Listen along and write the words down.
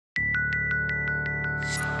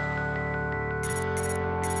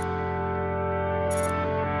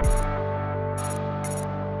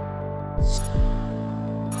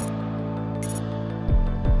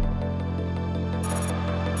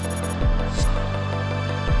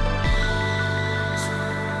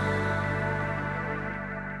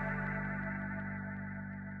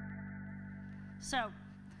So,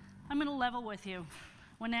 I'm going to level with you.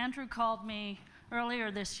 When Andrew called me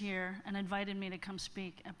earlier this year and invited me to come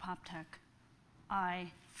speak at PopTech,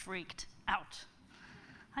 I freaked out.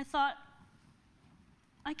 I thought,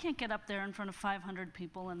 I can't get up there in front of 500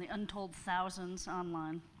 people and the untold thousands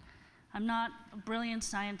online. I'm not a brilliant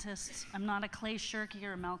scientist. I'm not a Clay Shirky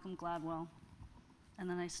or a Malcolm Gladwell. And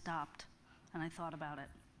then I stopped, and I thought about it.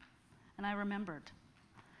 And I remembered.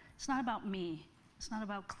 It's not about me. It's not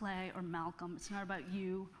about Clay or Malcolm. It's not about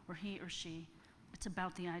you or he or she. It's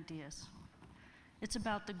about the ideas. It's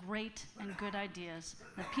about the great and good ideas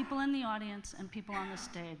that people in the audience and people on the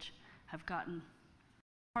stage have gotten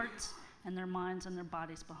hearts and their minds and their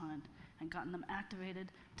bodies behind and gotten them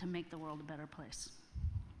activated to make the world a better place.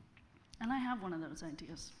 And I have one of those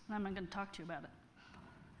ideas, and I'm going to talk to you about it.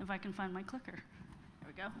 If I can find my clicker. There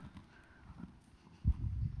we go.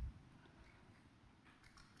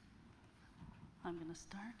 I'm going to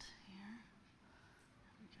start here.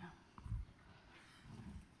 There we go.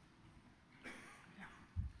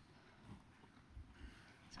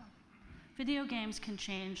 So, video games can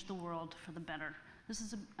change the world for the better. This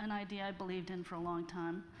is an idea I believed in for a long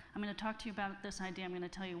time. I'm going to talk to you about this idea. I'm going to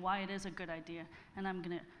tell you why it is a good idea, and I'm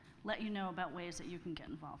going to let you know about ways that you can get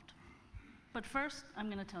involved. But first, I'm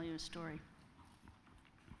going to tell you a story.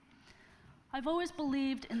 I've always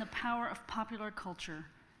believed in the power of popular culture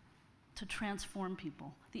to transform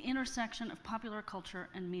people, the intersection of popular culture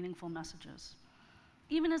and meaningful messages.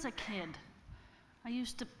 Even as a kid, I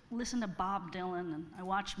used to listen to Bob Dylan, and I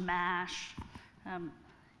watched MASH,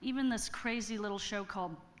 even this crazy little show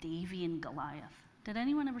called Davy and Goliath. Did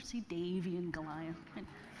anyone ever see Davy and Goliath?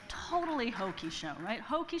 Totally hokey show, right?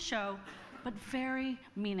 Hokey show, but very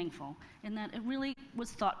meaningful in that it really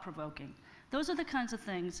was thought-provoking. Those are the kinds of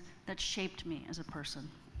things that shaped me as a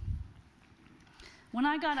person. When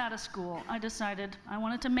I got out of school, I decided I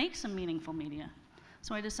wanted to make some meaningful media.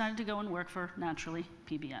 So I decided to go and work for, naturally,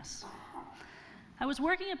 PBS. I was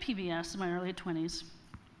working at PBS in my early 20s,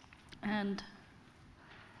 and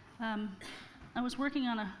I was working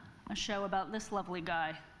on a show about this lovely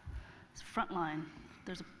guy. It's Frontline.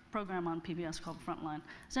 There's a program on PBS called Frontline.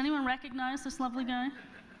 Does anyone recognize this lovely guy?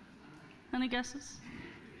 Any guesses?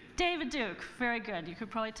 David Duke. Very good. You could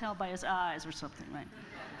probably tell by his eyes or something, right?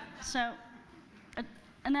 So,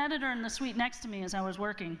 an editor in the suite next to me as I was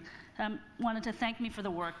working wanted to thank me for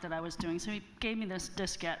the work that I was doing. So he gave me this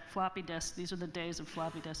diskette, floppy disk. These are the days of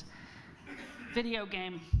floppy disk. Video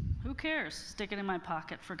game. Who cares? Stick it in my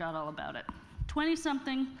pocket. Forgot all about it.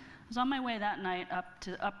 20-something. I was on my way that night up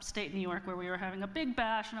to upstate New York where we were having a big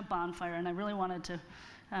bash and a bonfire, and I really wanted to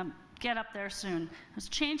get up there soon. I was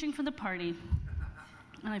changing for the party,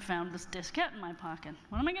 and I found this diskette in my pocket.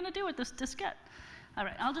 What am I going to do with this diskette? All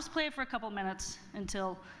right, I'll just play it for a couple minutes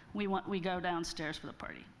until we go downstairs for the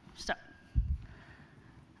party. So,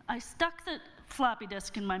 I stuck the floppy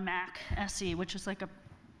disk in my Mac SE, which is like a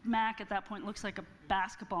Mac at that point, looks like a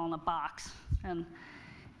basketball in a box. And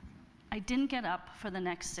I didn't get up for the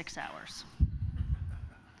next 6 hours.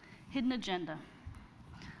 Hidden agenda.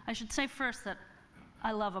 I should say first that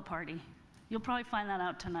I love a party. You'll probably find that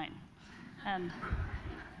out tonight. And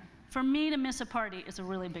for me to miss a party is a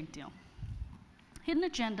really big deal. Hidden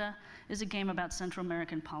Agenda is a game about Central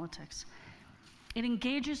American politics. It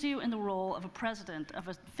engages you in the role of a president of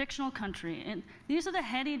a fictional country. And these are the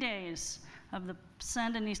heady days of the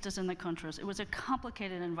Sandinistas in the Contras. It was a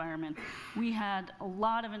complicated environment. We had a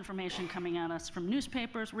lot of information coming at us from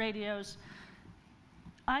newspapers, radios.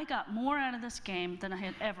 I got more out of this game than I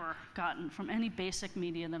had ever gotten from any basic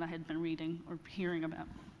media that I had been reading or hearing about.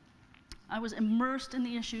 I was immersed in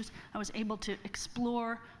the issues. I was able to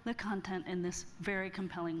explore the content in this very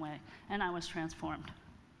compelling way, and I was transformed.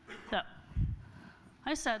 So,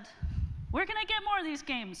 I said, where can I get more of these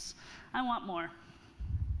games? I want more.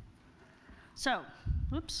 So,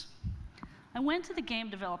 whoops. I went to the Game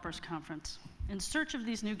Developers Conference in search of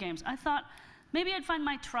these new games. I thought maybe I'd find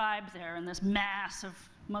my tribe there in this mass of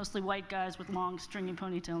mostly white guys with long, stringy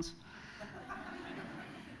ponytails.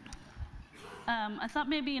 I thought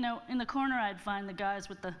maybe, in the corner I'd find the guys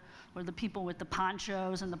or the people with the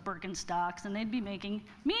ponchos and the Birkenstocks, and they'd be making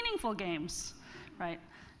meaningful games, right?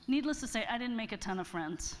 Needless to say, I didn't make a ton of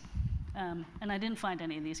friends, and I didn't find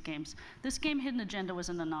any of these games. This game, Hidden Agenda, was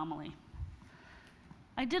an anomaly.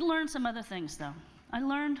 I did learn some other things, though. I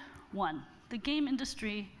learned, one, the game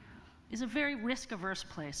industry is a very risk-averse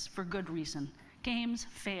place for good reason. Games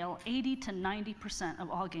fail. 80 to 90% of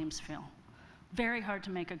all games fail. Very hard to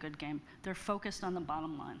make a good game. They're focused on the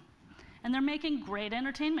bottom line. And they're making great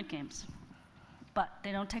entertainment games. But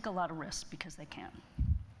they don't take a lot of risks because they can't.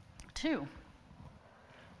 Two,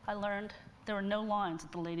 I learned there were no lines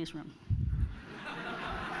at the ladies' room.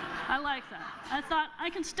 I like that. I thought I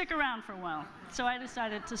can stick around for a while, so I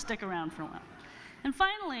decided to stick around for a while. And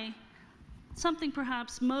finally, something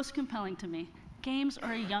perhaps most compelling to me, games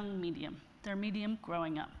are a young medium. They're a medium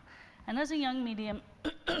growing up. And as a young medium,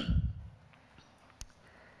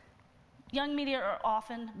 young media are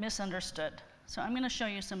often misunderstood. So I'm going to show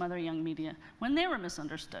you some other young media when they were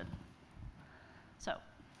misunderstood. So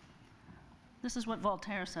this is what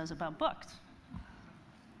Voltaire says about books.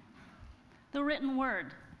 The written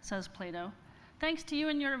word, says Plato. Thanks to you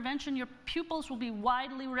and your invention, your pupils will be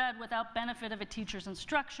widely read without benefit of a teacher's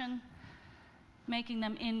instruction, making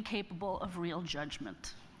them incapable of real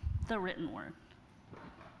judgment. The written word.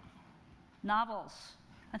 Novels.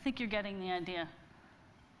 I think you're getting the idea.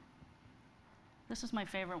 This is my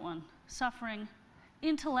favorite one. Suffering,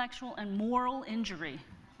 intellectual and moral injury.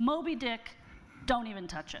 Moby Dick, don't even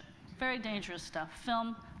touch it. Very dangerous stuff.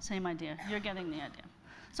 Film, same idea. You're getting the idea.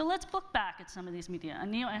 So let's look back at some of these media. I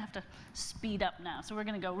knew I have to speed up now, so we're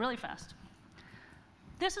going to go really fast.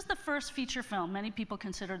 This is the first feature film. Many people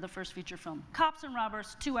consider the first feature film. Cops and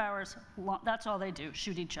robbers, 2 hours long. That's all they do,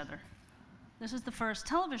 shoot each other. This is the first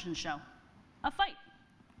television show, a fight.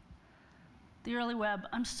 The early web.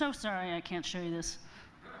 I'm so sorry I can't show you this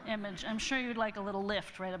image. I'm sure you'd like a little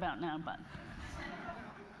lift right about now, but.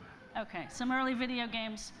 Okay, some early video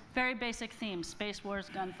games, very basic themes, Space Wars,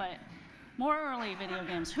 gunfight. More early video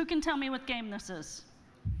games. Who can tell me what game this is?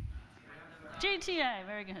 GTA,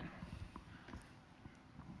 very good.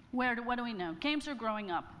 What do we know? Games are growing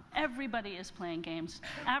up. Everybody is playing games.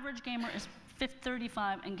 Average gamer is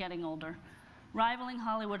 35 and getting older, rivaling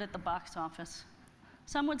Hollywood at the box office.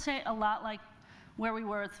 Some would say a lot like where we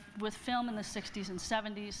were with film in the 60s and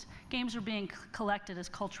 70s. Games are being collected as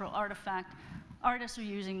cultural artifact. Artists are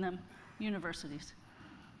using them, universities.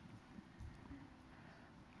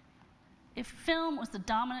 If film was the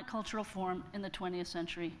dominant cultural form in the 20th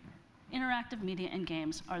century, interactive media and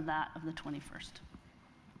games are that of the 21st.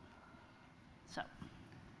 So,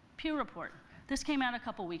 Pew Report. This came out a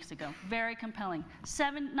couple weeks ago. Very compelling.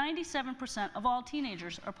 97% of all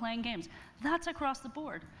teenagers are playing games. That's across the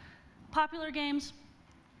board. Popular games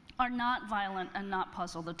are not violent and not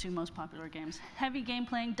puzzle, the two most popular games. Heavy game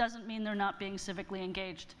playing doesn't mean they're not being civically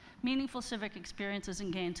engaged. Meaningful civic experiences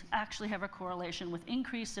and gains actually have a correlation with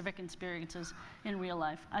increased civic experiences in real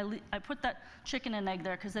life. I put that chicken and egg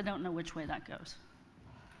there because they don't know which way that goes.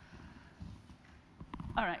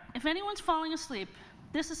 All right, if anyone's falling asleep,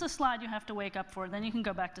 this is a slide you have to wake up for, then you can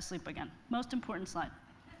go back to sleep again. Most important slide.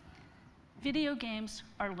 Video games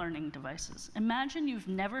are learning devices. Imagine you've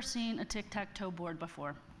never seen a tic-tac-toe board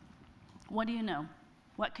before. What do you know?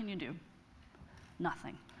 What can you do?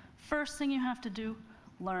 Nothing. First thing you have to do,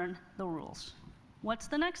 learn the rules. What's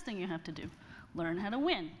the next thing you have to do? Learn how to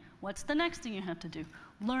win. What's the next thing you have to do?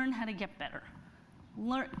 Learn how to get better.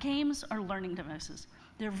 Games are learning devices.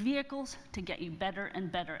 They're vehicles to get you better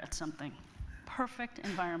and better at something. Perfect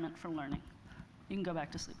environment for learning. You can go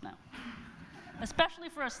back to sleep now. Especially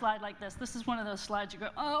for a slide like this. This is one of those slides you go,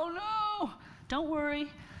 oh no! Don't worry.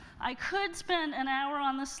 I could spend an hour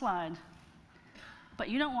on this slide, but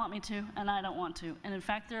you don't want me to, and I don't want to. And in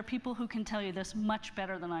fact, there are people who can tell you this much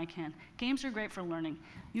better than I can. Games are great for learning.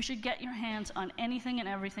 You should get your hands on anything and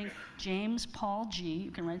everything James Paul G.,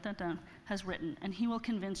 you can write that down, has written, and he will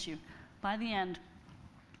convince you. By the end,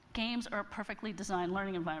 games are a perfectly designed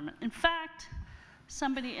learning environment. In fact,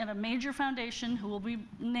 somebody at a major foundation, who will be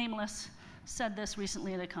nameless, said this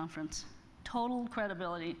recently at a conference. Total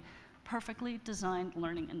credibility, perfectly designed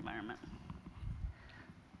learning environment.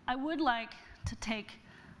 I would like to take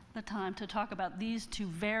the time to talk about these two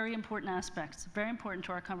very important aspects, very important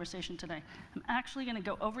to our conversation today. I'm actually going to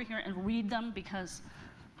go over here and read them because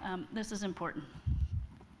this is important.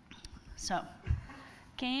 So,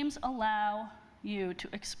 games allow you to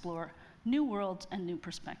explore new worlds and new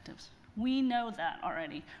perspectives. We know that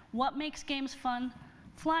already. What makes games fun?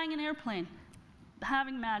 Flying an airplane,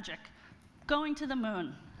 having magic, going to the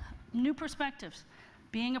moon, new perspectives,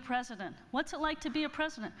 being a president. What's it like to be a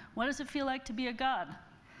president? What does it feel like to be a god?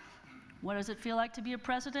 What does it feel like to be a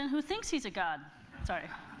president who thinks he's a god? Sorry,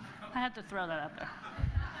 I had to throw that out there.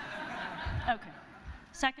 Okay,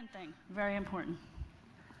 second thing, very important.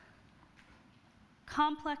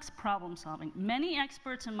 Complex problem solving. Many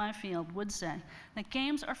experts in my field would say that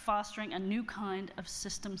games are fostering a new kind of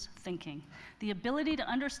systems thinking, the ability to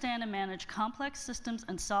understand and manage complex systems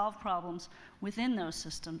and solve problems within those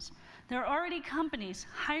systems. There are already companies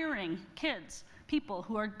hiring kids, people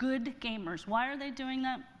who are good gamers. Why are they doing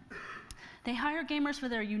that? They hire gamers for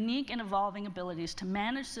their unique and evolving abilities to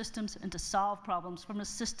manage systems and to solve problems from a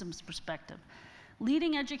systems perspective.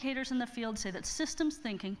 Leading educators in the field say that systems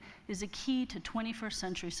thinking is a key to 21st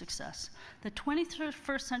century success. The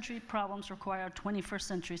 21st century problems require 21st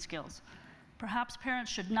century skills. Perhaps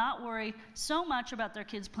parents should not worry so much about their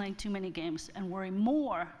kids playing too many games and worry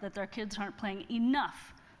more that their kids aren't playing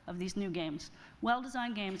enough of these new games,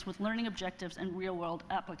 well-designed games with learning objectives and real-world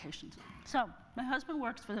applications. So, my husband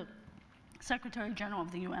works for the Secretary General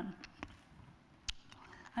of the UN.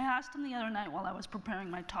 I asked him the other night while I was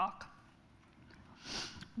preparing my talk,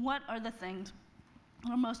 what are the things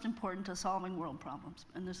that are most important to solving world problems?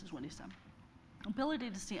 And this is what he said.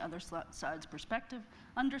 Ability to see other sides' perspective,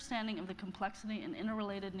 understanding of the complexity and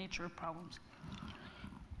interrelated nature of problems.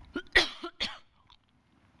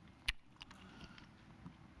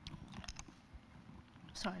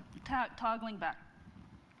 Sorry, toggling back.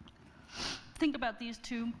 Think about these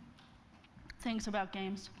two things about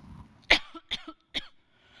games.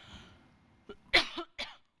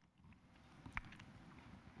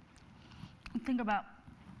 And think about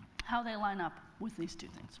how they line up with these two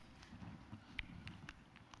things.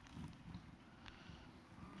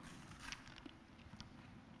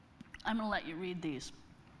 I'm going to let you read these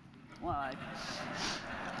while I...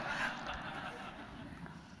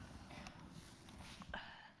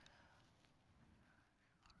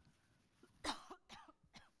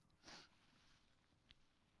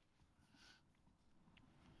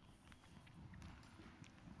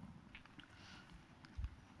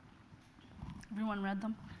 Everyone read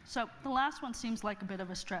them? So the last one seems like a bit of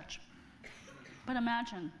a stretch. But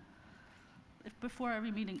imagine, if before every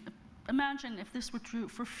meeting, imagine if this were true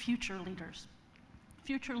for future leaders.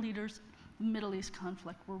 Future leaders in the Middle East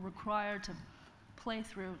conflict were required to play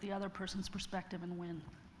through the other person's perspective and win.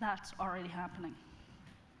 That's already happening.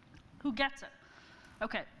 Who gets it?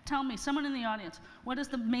 Okay, tell me, someone in the audience, what is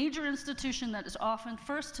the major institution that is often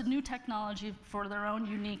first to new technology for their own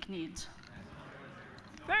unique needs?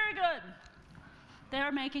 Very good. They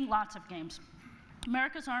are making lots of games.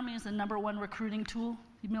 America's Army is the #1 recruiting tool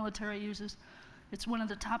the military uses. It's one of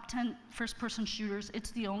the top 10 first-person shooters.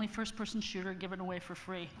 It's the only first-person shooter given away for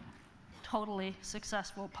free. Totally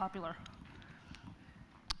successful, popular.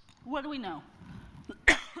 What do we know? Read.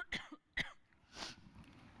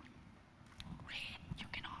 You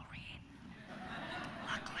can all read.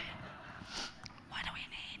 Luckily. What do we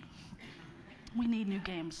need? We need new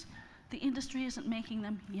games. The industry isn't making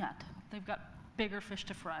them yet. They've got bigger fish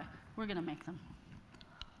to fry. We're going to make them.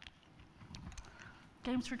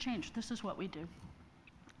 Games for Change, this is what we do.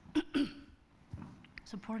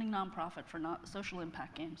 Supporting nonprofit for social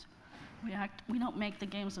impact games. We don't make the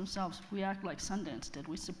games themselves. We act like Sundance did.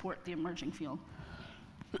 We support the emerging field.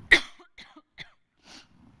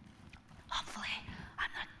 Hopefully,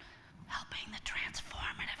 I'm not helping the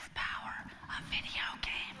transformative power of video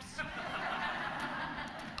games.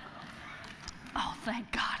 Oh, thank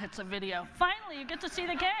God it's a video. Finally, you get to see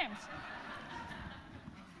the games.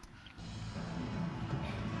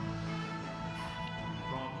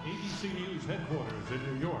 From ABC News headquarters in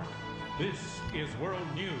New York, this is World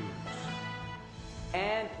News.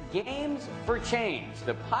 And Games for Change,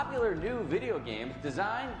 the popular new video games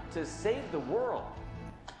designed to save the world.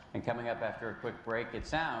 And coming up after a quick break, it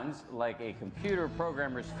sounds like a computer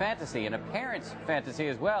programmer's fantasy and a parent's fantasy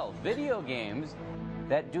as well. Video games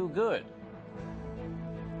that do good.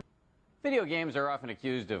 Video games are often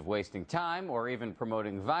accused of wasting time or even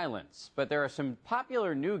promoting violence, but there are some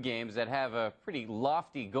popular new games that have a pretty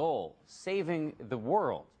lofty goal, saving the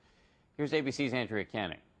world. Here's ABC's Andrea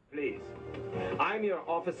Canning. Please, I'm your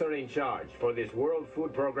officer in charge for this World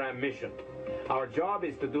Food Program mission. Our job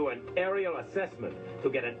is to do an aerial assessment to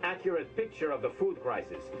get an accurate picture of the food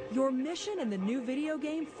crisis. Your mission in the new video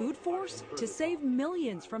game Food Force? To save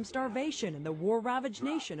millions from starvation in the war-ravaged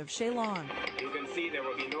nation of Ceylon. You can see there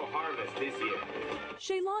will be no harvest this year.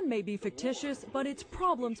 Ceylon may be fictitious, but its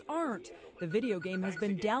problems aren't. The video game has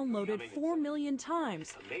been downloaded 4 million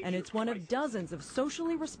times, and it's one of dozens of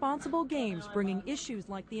socially responsible games bringing issues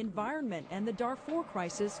like the environment and the Darfur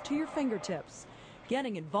crisis to your fingertips.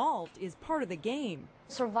 Getting involved is part of the game.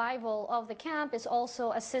 Survival of the camp is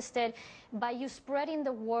also assisted by you spreading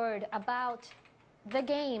the word about the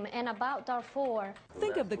game and about Darfur.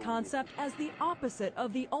 Think of the concept as the opposite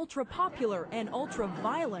of the ultra-popular and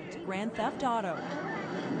ultra-violent Grand Theft Auto.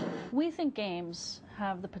 We think games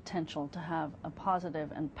have the potential to have a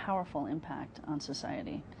positive and powerful impact on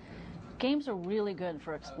society. Games are really good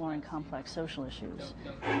for exploring complex social issues.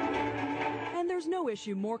 And there's no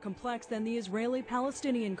issue more complex than the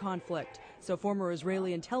Israeli-Palestinian conflict. So former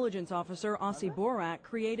Israeli intelligence officer Asi Borak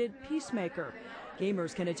created Peacemaker.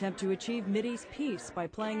 Gamers can attempt to achieve Mideast peace by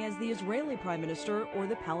playing as the Israeli prime minister or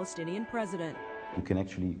the Palestinian president. You can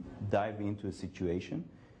actually dive into a situation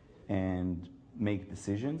and make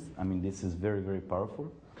decisions. I mean, this is very, very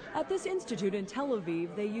powerful. At this institute in Tel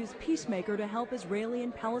Aviv, they use Peacemaker to help Israeli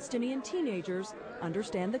and Palestinian teenagers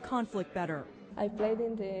understand the conflict better. I played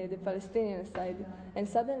in the Palestinian side, and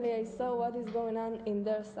suddenly I saw what is going on in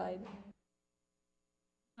their side.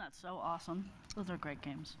 That's so awesome. Those are great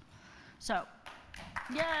games. So,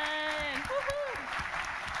 yay! Woohoo!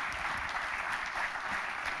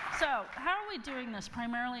 So, how are we doing this?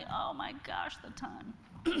 Primarily, oh my gosh, the time.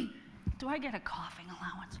 Do I get a coughing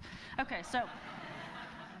allowance? Okay, so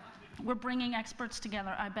we're bringing experts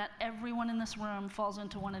together. I bet everyone in this room falls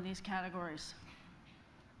into one of these categories.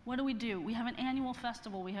 What do? We have an annual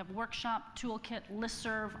festival. We have workshop, toolkit,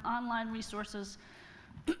 listserv, online resources,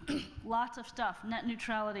 lots of stuff, net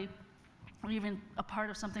neutrality. We're even a part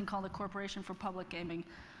of something called the Corporation for Public Gaming,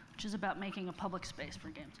 which is about making a public space for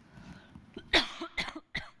games.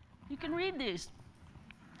 You can read these.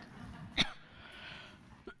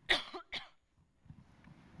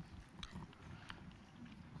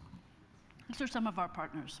 These are some of our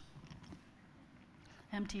partners.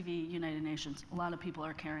 MTV, United Nations, a lot of people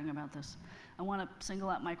are caring about this. I want to single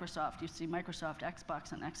out Microsoft. You see Microsoft,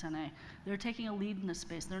 Xbox, and XNA. They're taking a lead in this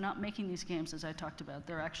space. They're not making these games, as I talked about.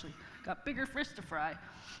 They're actually got bigger fish to fry.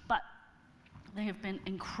 But they have been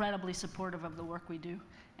incredibly supportive of the work we do.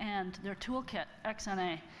 And their toolkit,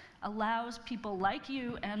 XNA, allows people like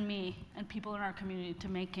you and me and people in our community to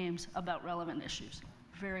make games about relevant issues.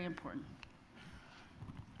 Very important.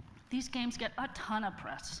 These games get a ton of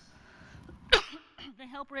press. They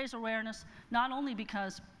help raise awareness, not only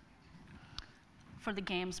because for the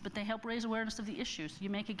games, but they help raise awareness of the issues. You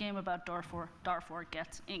make a game about Darfur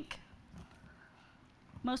gets ink.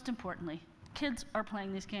 Most importantly, kids are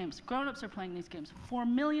playing these games. Grown-ups are playing these games. 4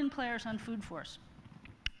 million players on Food Force.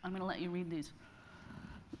 I'm going to let you read these.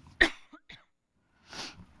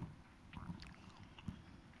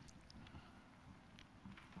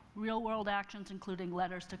 Real-world actions, including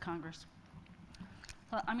letters to Congress.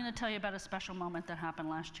 I'm going to tell you about a special moment that happened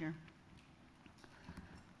last year.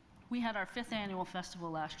 We had our 5th annual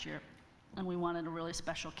festival last year, and we wanted a really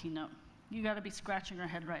special keynote. You got to be scratching your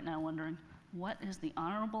head right now wondering, what is the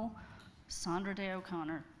Honorable Sandra Day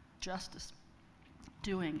O'Connor, Justice,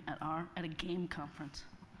 doing at a game conference?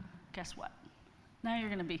 Guess what? Now you're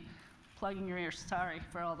going to be plugging your ears. Sorry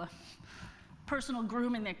for all the personal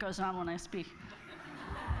grooming that goes on when I speak.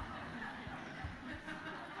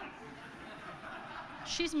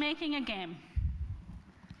 She's making a game.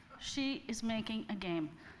 She is making a game.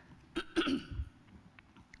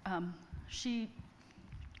 She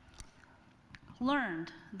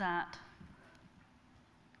learned that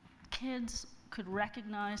kids could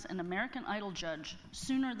recognize an American Idol judge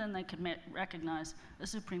sooner than they could recognize a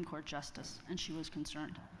Supreme Court justice, and she was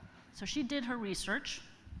concerned. So she did her research.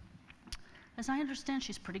 As I understand,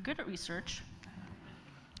 she's pretty good at research.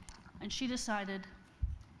 And she decided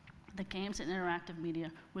that games and interactive media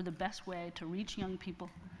were the best way to reach young people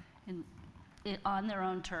on their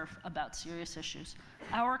own turf about serious issues.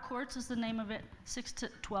 Our Courts is the name of it. 6 to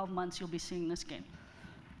 12 months you'll be seeing this game.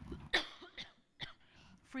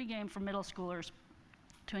 Free game for middle schoolers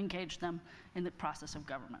to engage them in the process of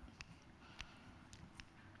government.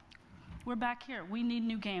 We're back here. We need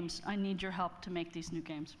new games. I need your help to make these new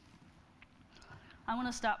games. I want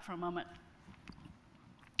to stop for a moment.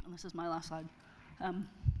 And this is my last slide.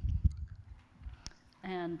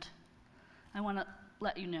 And I want to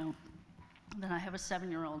let you know that I have a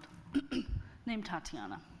 7-year-old named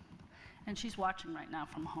Tatiana. And she's watching right now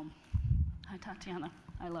from home. Hi, Tatiana.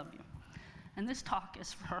 I love you. And this talk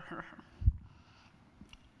is for her.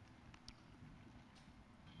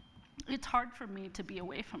 It's hard for me to be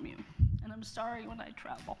away from you. And I'm sorry when I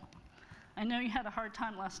travel. I know you had a hard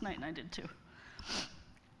time last night, and I did too.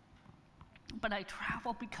 But I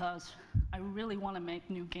travel because I really want to make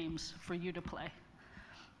new games for you to play.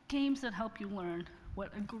 Games that help you learn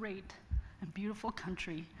what a great and beautiful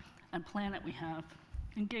country and planet we have.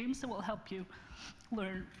 And games that will help you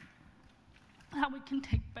learn how we can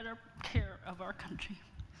take better care of our country.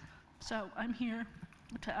 So I'm here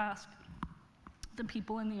to ask the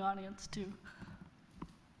people in the audience to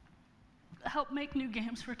help make new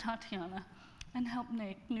games for Tatiana and help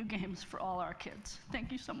make new games for all our kids.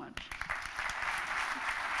 Thank you so much.